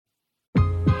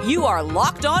You are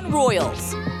Locked On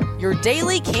Royals, your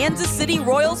daily Kansas City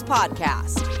Royals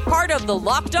podcast. Part of the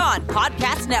Locked On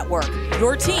Podcast Network,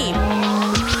 your team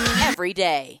every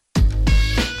day.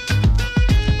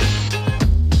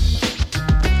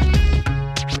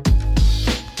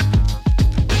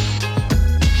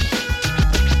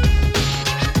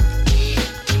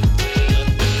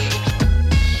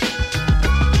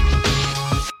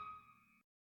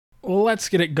 Let's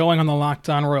get it going on the Locked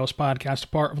On Royals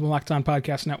podcast, part of the Locked On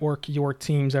Podcast Network, your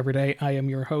teams every day. I am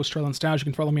your host, Rylan Stiles. You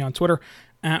can follow me on Twitter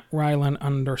at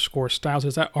Rylan_Stiles.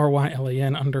 It's at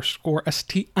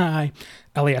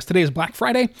RYLAN_STILES. Today is Black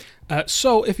Friday.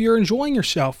 So if you're enjoying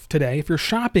yourself today, if you're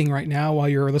shopping right now while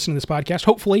you're listening to this podcast,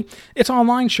 hopefully it's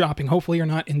online shopping. Hopefully you're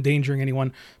not endangering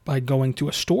anyone by going to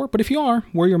a store. But if you are,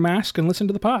 wear your mask and listen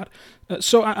to the pod.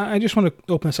 So I just want to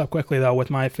open this up quickly, though,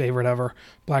 with my favorite ever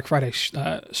Black Friday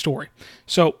story.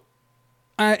 So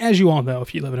as you all know,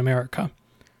 if you live in America,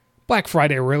 Black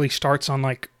Friday really starts on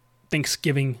like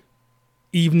Thanksgiving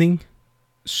evening.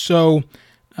 So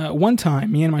one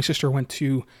time, me and my sister went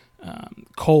to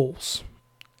Kohl's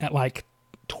at like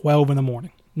 12 in the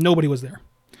morning. Nobody was there,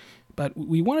 but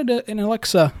we wanted an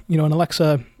Alexa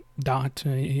Dot,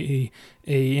 a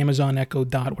Amazon Echo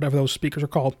Dot, whatever those speakers are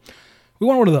called. We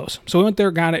wanted one of those, so we went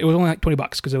there, got it. It was only like $20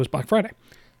 because it was Black Friday.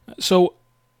 So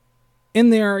in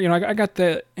there, I got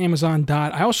the Amazon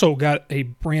Dot. I also got a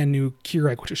brand new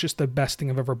Keurig, which is just the best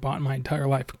thing I've ever bought in my entire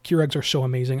life. Keurigs are so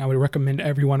amazing. I would recommend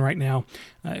everyone right now,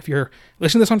 if you're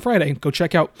listening to this on Friday, go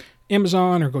check out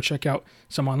Amazon or go check out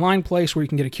some online place where you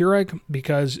can get a Keurig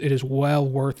because it is well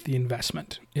worth the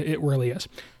investment. It really is.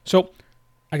 So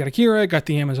I got a Keurig, got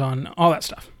the Amazon, all that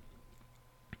stuff.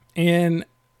 And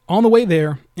on the way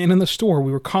there and in the store,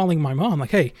 we were calling my mom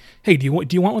like, hey, do you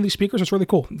want one of these speakers? It's really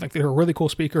cool. Like, they're a really cool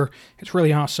speaker. It's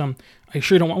really awesome. Are you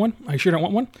sure you don't want one? Are you sure you don't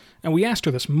want one? And we asked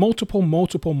her this multiple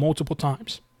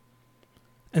times.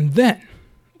 And then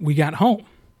we got home,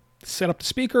 set up the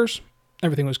speakers.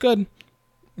 Everything was good,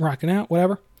 rocking out,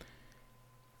 whatever.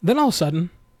 Then all of a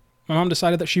sudden, my mom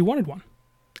decided that she wanted one.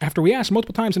 After we asked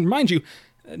multiple times, and mind you,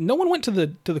 no one went to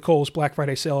the Kohl's Black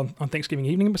Friday sale on Thanksgiving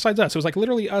evening besides us. It was like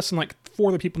literally us and like 4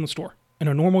 other people in the store. In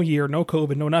a normal year, no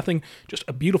COVID, no nothing, just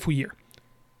a beautiful year.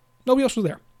 Nobody else was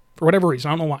there for whatever reason.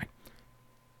 I don't know why.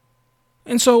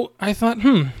 And so I thought,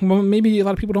 well, maybe a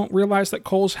lot of people don't realize that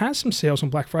Kohl's has some sales on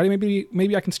Black Friday.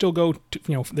 Maybe I can still go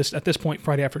to, at this point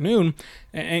Friday afternoon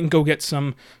and go get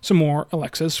some more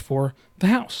Alexas for the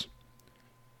house.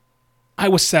 I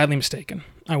was sadly mistaken.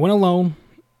 I went alone,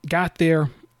 got there.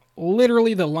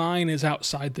 Literally, the line is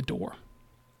outside the door.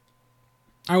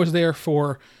 I was there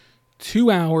for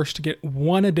 2 hours to get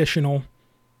one additional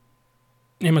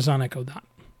Amazon Echo Dot.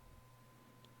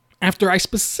 After I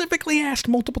specifically asked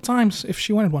multiple times if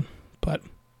she wanted one. But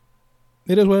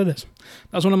it is what it is.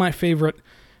 That was one of my favorite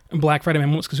Black Friday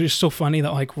moments because it was just so funny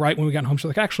that like right when we got home, she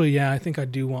was like, actually, yeah, I think I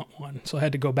do want one. So I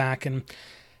had to go back and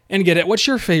get it. What's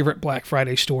your favorite Black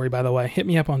Friday story, by the way? Hit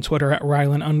me up on Twitter at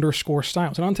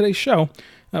Rylan_Stiles. And on today's show,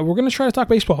 we're going to try to talk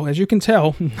baseball. As you can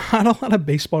tell, not a lot of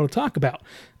baseball to talk about.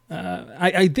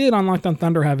 I did on Locked On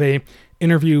Thunder have a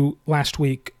interview last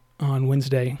week on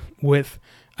Wednesday with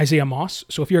Isaiah Moss.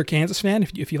 So if you're a Kansas fan,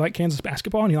 if you like Kansas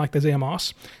basketball and you like Isaiah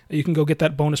Moss, you can go get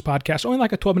that bonus podcast. Only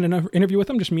like a 12-minute interview with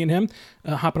him, just me and him,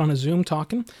 hopping on a Zoom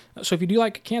talking. So if you do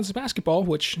like Kansas basketball,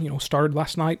 which started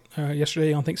last night,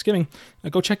 yesterday on Thanksgiving,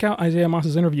 go check out Isaiah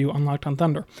Moss's interview on Locked On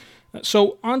Thunder.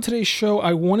 So on today's show,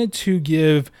 I wanted to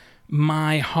give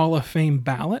my Hall of Fame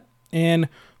ballot. And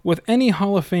with any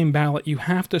Hall of Fame ballot, you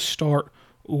have to start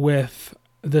with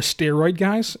the steroid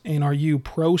guys. And are you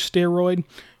pro-steroid?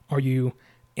 Are you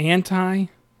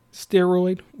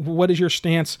anti-steroid? What is your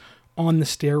stance on the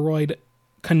steroid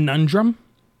conundrum?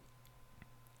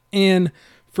 And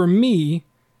for me,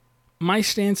 my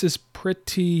stance is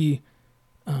pretty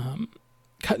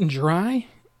cut and dry.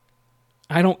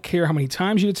 I don't care how many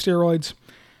times you did steroids.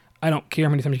 I don't care how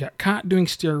many times you got caught doing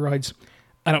steroids.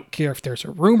 I don't care if there's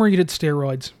a rumor you did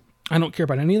steroids. I don't care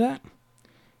about any of that.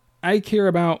 I care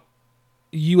about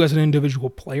you as an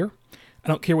individual player. I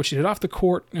don't care what you did off the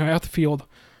court, off the field.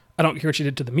 I don't care what you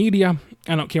did to the media.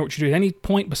 I don't care what you did at any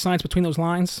point besides between those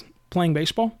lines playing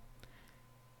baseball.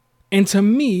 And to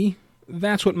me,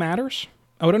 that's what matters.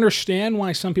 I would understand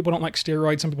why some people don't like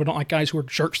steroids. Some people don't like guys who are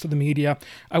jerks to the media.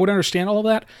 I would understand all of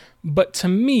that. But to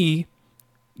me,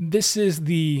 this is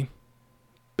the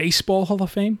Baseball Hall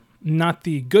of Fame, not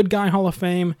the good guy Hall of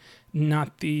Fame,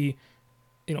 not the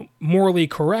morally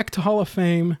correct Hall of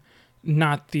Fame,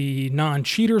 not the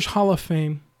non-cheaters Hall of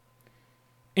Fame.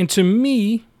 And to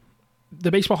me,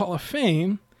 the Baseball Hall of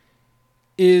Fame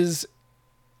is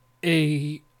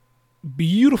a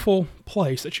beautiful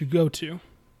place that you go to,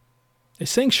 a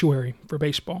sanctuary for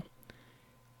baseball,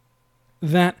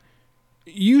 that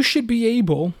you should be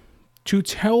able to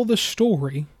tell the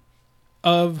story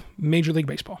of Major League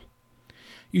Baseball.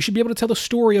 You should be able to tell the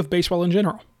story of baseball in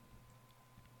general.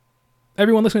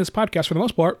 Everyone listening to this podcast, for the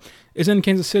most part, is in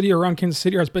Kansas City or around Kansas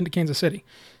City or has been to Kansas City.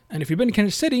 And if you've been to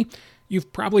Kansas City,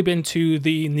 you've probably been to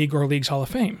the Negro Leagues Hall of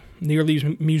Fame. Negro Leagues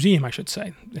Museum, I should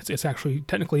say. It's actually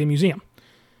technically a museum.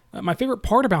 My favorite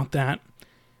part about that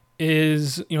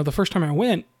is, the first time I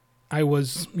went, I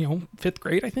was, 5th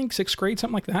grade, I think, 6th grade,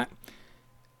 something like that.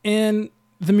 And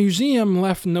the museum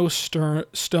left no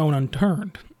stone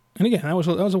unturned. And again, that was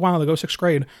a while ago, 6th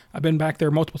grade. I've been back there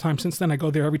multiple times since then. I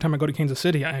go there every time I go to Kansas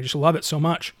City. I just love it so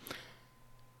much.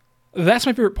 That's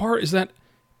my favorite part, is that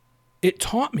it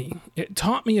taught me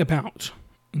about,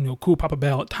 Cool Papa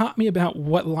Bell. It taught me about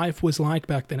what life was like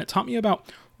back then. It taught me about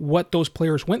what those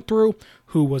players went through,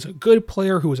 who was a good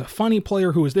player, who was a funny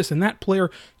player, who was this and that player.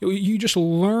 You just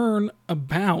learn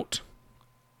about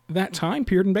that time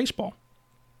period in baseball.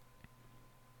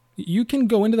 You can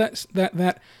go into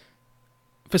that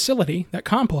facility, that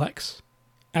complex,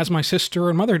 as my sister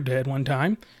and mother did one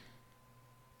time,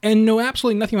 and know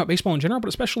absolutely nothing about baseball in general, but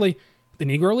especially the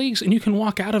Negro Leagues, and you can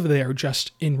walk out of there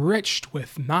just enriched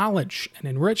with knowledge and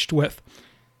enriched with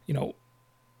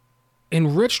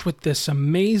this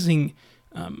amazing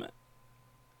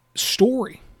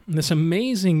story, and this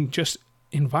amazing just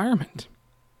environment.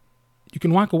 You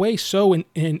can walk away so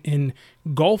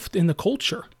engulfed in the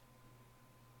culture.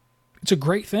 It's a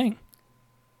great thing.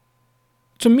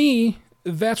 To me,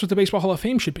 that's what the Baseball Hall of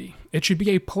Fame should be. It should be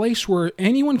a place where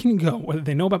anyone can go, whether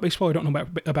they know about baseball or don't know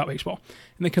about baseball,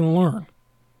 and they can learn.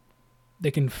 They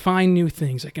can find new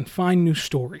things. They can find new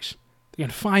stories. They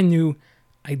can find new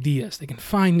ideas. They can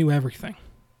find new everything.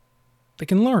 They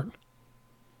can learn.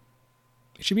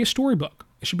 It should be a storybook.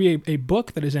 It should be a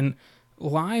book that is in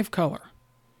live color,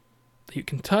 that you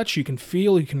can touch, you can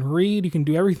feel, you can read, you can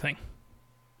do everything.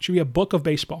 It should be a book of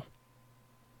baseball.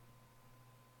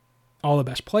 All the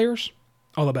best players,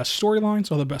 all the best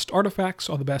storylines, all the best artifacts,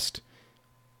 all the best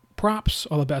props,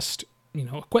 all the best,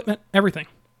 equipment, everything.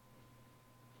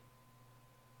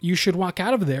 You should walk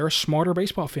out of there a smarter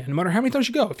baseball fan. No matter how many times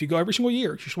you go, if you go every single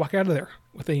year, you should walk out of there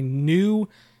with a new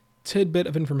tidbit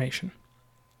of information.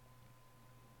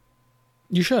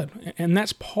 You should. And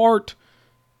that's part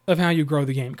of how you grow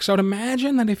the game. Because I would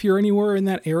imagine that if you're anywhere in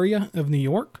that area of New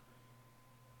York,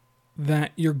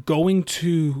 that you're going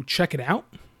to check it out.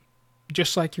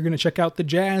 Just like you're going to check out the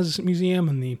Jazz Museum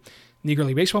and the Negro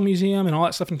League Baseball Museum and all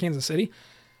that stuff in Kansas City.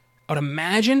 I would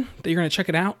imagine that you're going to check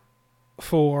it out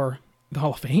for the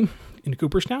Hall of Fame in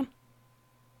Cooperstown.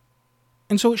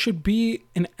 And so it should be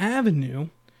an avenue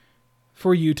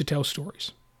for you to tell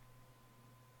stories.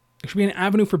 It should be an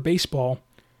avenue for baseball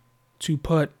to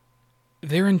put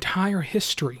their entire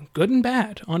history, good and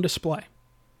bad, on display.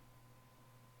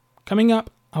 Coming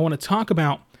up, I want to talk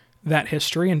about that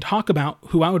history and talk about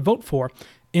who I would vote for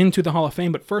into the Hall of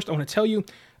Fame. But first, I want to tell you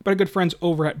about our good friends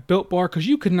over at Built Bar, because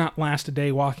you could not last a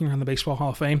day walking around the Baseball Hall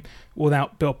of Fame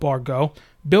without Built Bar Go.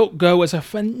 Built Go is a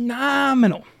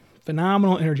phenomenal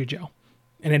energy gel,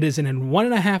 and it is in a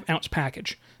 1.5 ounce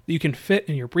package that you can fit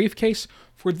in your briefcase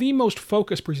for the most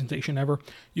focused presentation ever.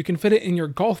 You can fit it in your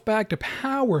golf bag to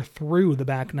power through the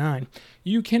back nine.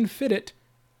 You can fit it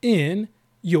in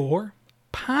your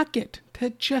pocket to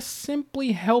just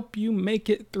simply help you make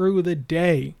it through the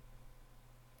day.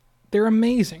 They're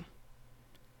amazing.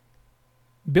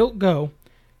 Built Go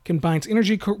combines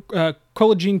energy,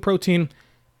 collagen protein,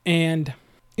 and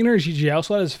energy gel,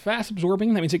 so that is fast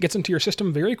absorbing. That means it gets into your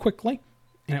system very quickly,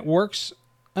 and it works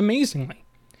amazingly.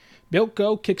 Built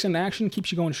Go kicks into action,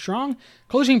 keeps you going strong.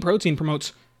 Collagen protein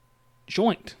promotes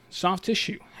joint, soft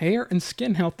tissue, hair, and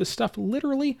skin health. This stuff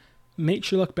literally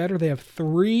makes you look better. They have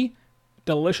 3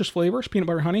 delicious flavors: peanut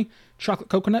butter honey, chocolate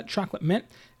coconut, chocolate mint.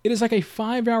 It is like a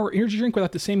 5-hour energy drink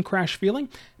without the same crash feeling.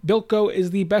 Built Go is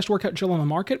the best workout gel on the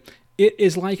market. It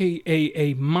is like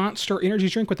a monster energy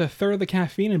drink with 1/3 of the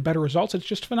caffeine and better results. It's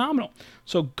just phenomenal.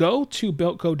 So go to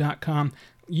BuiltGo.com,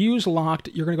 use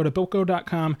LOCKED. You're going to go to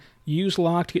BuiltGo.com, use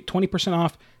LOCKED to get 20%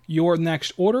 off your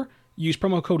next order. Use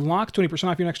promo code LOCKED, 20%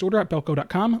 off your next order at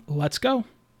BuiltGo.com. Let's go.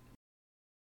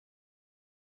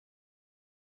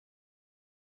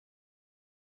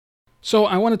 So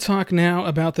I want to talk now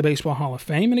about the Baseball Hall of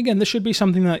Fame. And again, this should be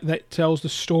something that tells the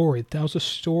story. It tells the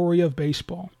story of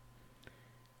baseball.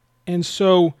 And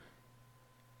so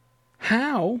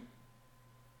how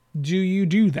do you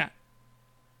do that?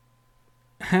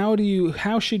 How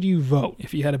should you vote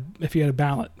if you had a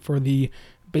ballot for the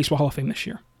Baseball Hall of Fame this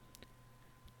year?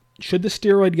 Should the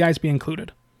steroid guys be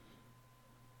included?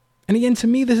 And again, to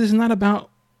me, this is not about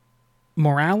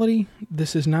morality.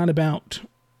 This is not about,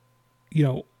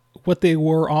 what they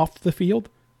were off the field.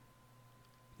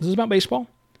 This is about baseball.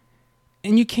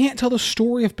 And you can't tell the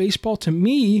story of baseball to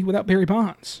me without Barry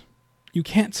Bonds. You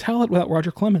can't tell it without Roger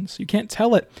Clemens. You can't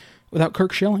tell it without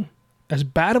Curt Schilling. As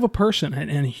bad of a person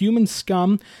and human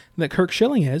scum that Curt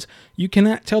Schilling is, you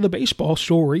cannot tell the baseball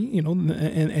story,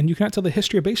 and you cannot tell the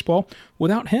history of baseball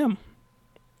without him.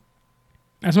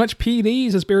 As much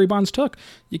PEDs as Barry Bonds took,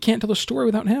 you can't tell the story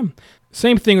without him.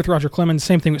 Same thing with Roger Clemens,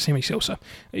 same thing with Sammy Sosa.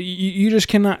 You just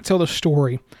cannot tell the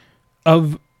story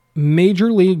of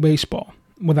Major League Baseball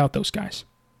without those guys.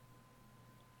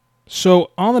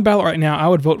 So on the ballot right now, I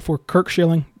would vote for Curt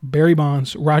Schilling, Barry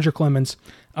Bonds, Roger Clemens.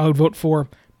 I would vote for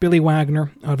Billy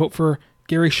Wagner. I would vote for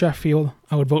Gary Sheffield.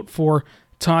 I would vote for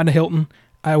Todd Hilton.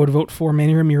 I would vote for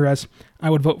Manny Ramirez.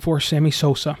 I would vote for Sammy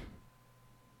Sosa.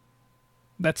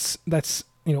 That's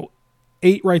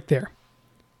 8 right there.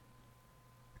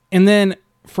 And then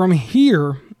from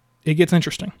here, it gets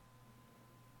interesting.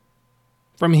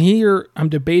 From here, I'm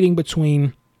debating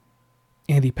between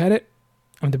Andy Pettitte.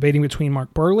 I'm debating between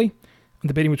Mark Buehrle. I'm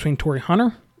debating between Torrey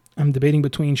Hunter. I'm debating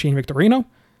between Shane Victorino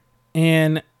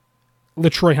and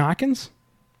LaTroy Hawkins.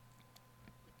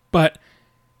 But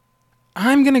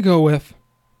I'm going to go with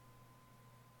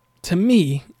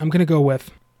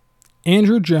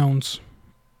Andrew Jones.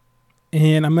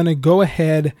 And I'm going to go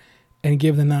ahead and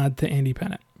give the nod to Andy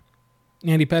Pettitte.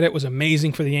 Andy Pettitte was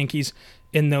amazing for the Yankees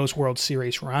in those World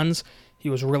Series runs. He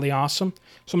was really awesome.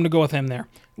 So I'm going to go with him there.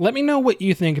 Let me know what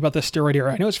you think about the steroid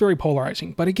era. I know it's very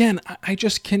polarizing, but again, I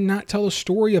just cannot tell a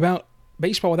story about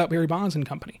baseball without Barry Bonds and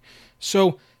company.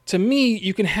 So to me,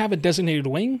 you can have a designated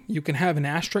wing. You can have an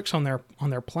asterisk on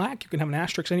their plaque. You can have an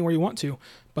asterisk anywhere you want to,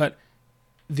 but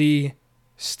the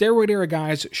steroid era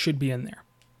guys should be in there.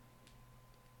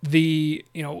 The,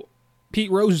 Pete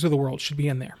Roses of the world should be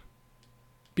in there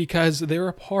because they're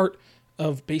a part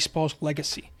of baseball's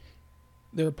legacy.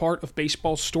 They're a part of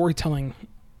baseball's storytelling.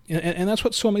 And that's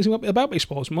what's so amazing about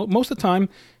baseball is most of the time,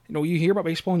 you hear about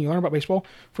baseball and you learn about baseball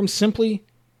from simply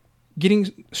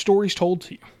getting stories told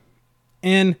to you.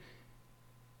 And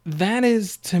that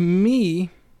is, to me,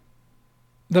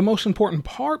 the most important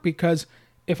part because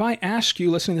if I ask you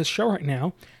listening to this show right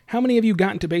now, how many of you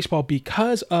got into baseball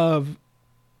because of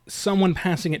someone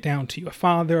passing it down to you, a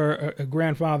father, a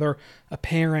grandfather, a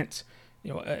parent,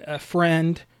 a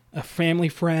friend, a family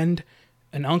friend,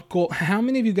 an uncle? How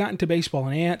many of you got into baseball?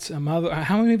 An aunt, a mother?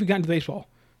 How many of you got into baseball?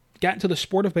 Got into the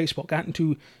sport of baseball? Got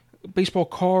into baseball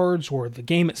cards or the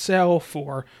game itself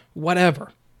or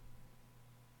whatever?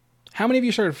 How many of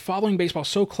you started following baseball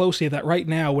so closely that right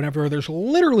now, whenever there's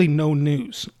literally no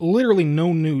news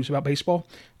about baseball,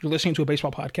 you're listening to a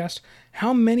baseball podcast,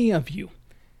 how many of you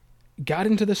got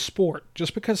into the sport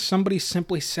just because somebody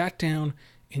simply sat down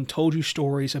and told you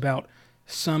stories about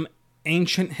some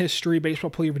ancient history baseball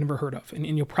player you've never heard of and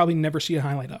you'll probably never see a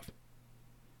highlight of?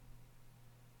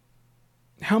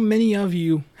 How many of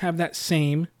you have that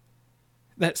same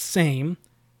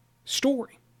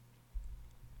story?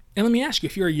 And let me ask you,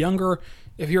 if you're a younger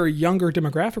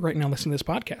demographic right now listening to this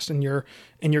podcast and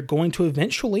you're going to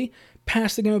eventually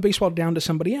pass the game of baseball down to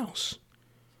somebody else,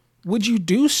 would you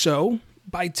do so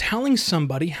by telling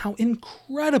somebody how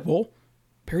incredible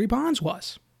Barry Bonds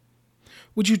was?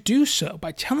 Would you do so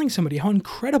by telling somebody how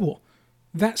incredible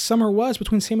that summer was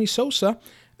between Sammy Sosa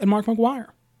and Mark McGwire?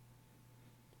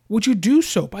 Would you do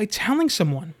so by telling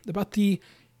someone about the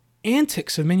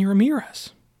antics of Manny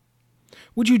Ramirez?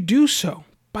 Would you do so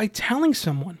by telling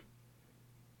someone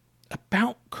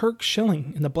about Curt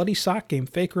Schilling in the bloody sock game,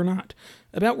 fake or not,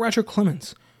 about Roger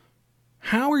Clemens?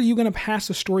 How are you going to pass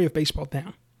the story of baseball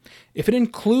down? If it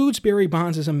includes Barry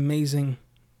Bonds' amazing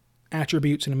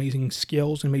attributes and amazing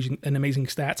skills and amazing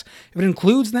stats, if it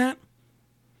includes that,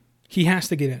 he has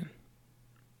to get in.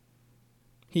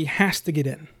 He has to get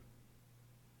in.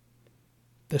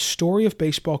 The story of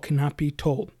baseball cannot be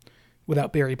told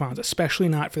without Barry Bonds, especially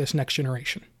not for this next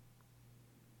generation.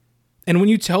 And when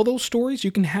you tell those stories,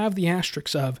 you can have the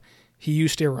asterisks of he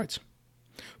used steroids.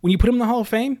 When you put him in the Hall of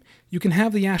Fame, you can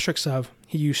have the asterisks of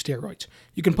he used steroids.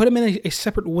 You can put him in a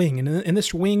separate wing, and in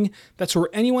this wing, that's where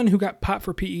anyone who got popped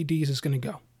for PEDs is going to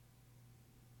go.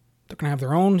 They're going to have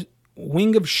their own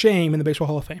wing of shame in the Baseball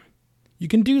Hall of Fame. You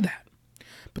can do that,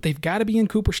 but they've got to be in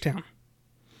Cooperstown.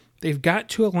 They've got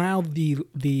to allow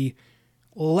the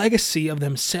legacy of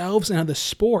themselves and of the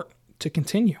sport to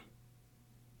continue.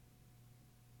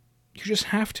 You just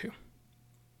have to.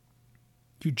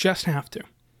 You just have to.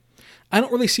 I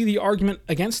don't really see the argument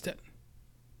against it.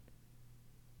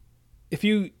 If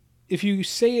you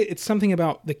say it's something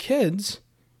about the kids,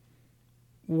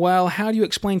 Well, how do you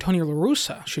explain Tony La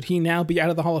Russa? Should he now be out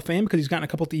of the Hall of Fame because he's gotten a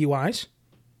couple DUIs?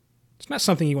 It's not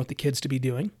something you want the kids to be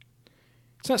doing.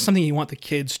 It's not something you want the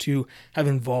kids to have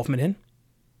involvement in.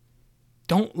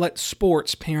 Don't let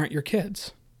sports parent your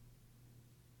kids.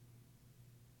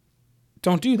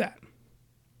 Don't do that.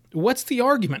 What's the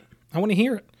argument? I want to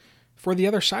hear it. For the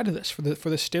other side of this, for the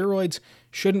steroids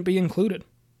shouldn't be included.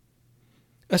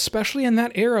 Especially in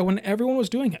that era when everyone was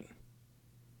doing it.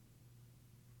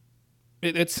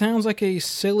 It sounds like a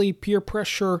silly peer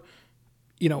pressure,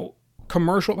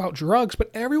 commercial about drugs,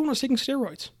 but everyone was taking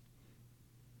steroids.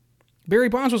 Barry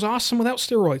Bonds was awesome without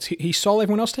steroids. He saw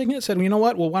everyone else taking it, said, well, you know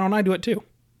what? Well, why don't I do it too?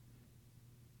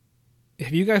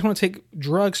 If you guys want to take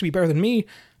drugs to be better than me,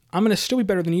 I'm going to still be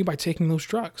better than you by taking those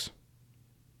drugs.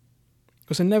 It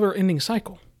was a never-ending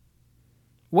cycle.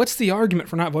 What's the argument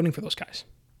for not voting for those guys?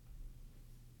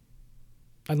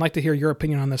 I'd like to hear your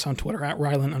opinion on this on Twitter, at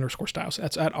Rylan_Stiles.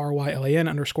 That's at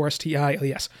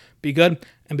RYLAN_STILES. Be good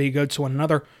and be good to one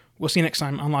another. We'll see you next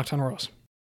time on Locked On Royals.